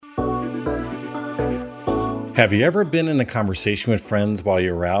Have you ever been in a conversation with friends while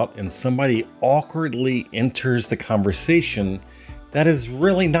you're out and somebody awkwardly enters the conversation that is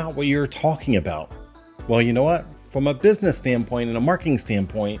really not what you're talking about? Well, you know what? From a business standpoint and a marketing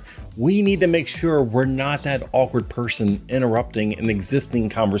standpoint, we need to make sure we're not that awkward person interrupting an existing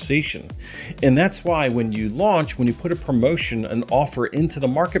conversation. And that's why when you put a promotion, an offer into the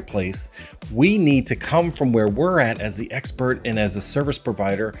marketplace, we need to come from where we're at as the expert and as a service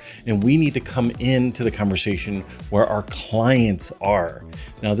provider, and we need to come into the conversation where our clients are.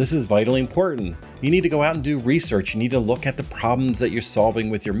 Now, this is vitally important. You need to go out and do research. You need to look at the problems that you're solving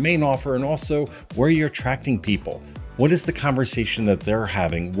with your main offer and also where you're attracting people. What is the conversation that they're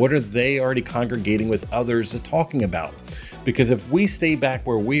having? What are they already congregating with others talking about? Because if we stay back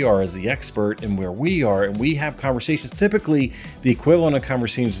where we are as the expert and where we are, and we have conversations, typically the equivalent of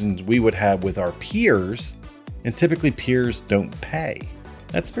conversations we would have with our peers, and typically peers don't pay.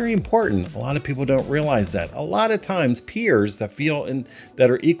 That's very important. A lot of people don't realize that. A lot of times peers that that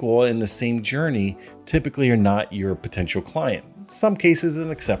are equal in the same journey typically are not your potential client. Some cases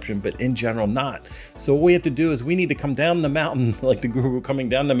an exception, but in general not. So what we have to do is we need to come down the mountain, like the guru coming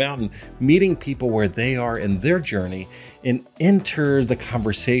down the mountain, meeting people where they are in their journey and enter the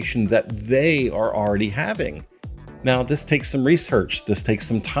conversation that they are already having. Now, this takes some research. This takes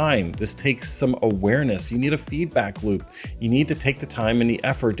some time. This takes some awareness. You need a feedback loop. You need to take the time and the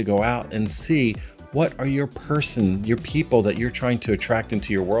effort to go out and see what are your people that you're trying to attract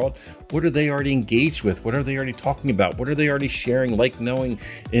into your world. What are they already engaged with? What are they already talking about? What are they already sharing, knowing,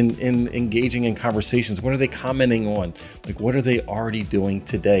 in engaging in conversations? What are they commenting on? What are they already doing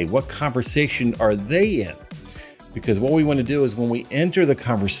today? What conversation are they in? Because what we want to do is when we enter the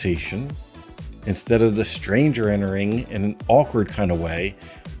conversation, instead of the stranger entering in an awkward kind of way,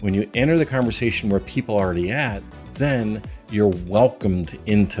 when you enter the conversation where people are already at, then you're welcomed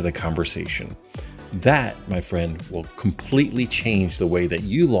into the conversation. That, my friend, will completely change the way that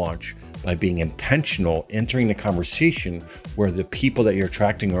you launch by being intentional, entering the conversation where the people that you're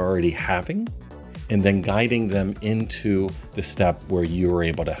attracting are already having, and then guiding them into the step where you are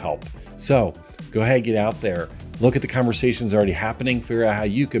able to help. So go ahead, get out there, look at the conversations already happening, figure out how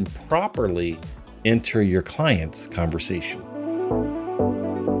you can properly enter your client's conversation.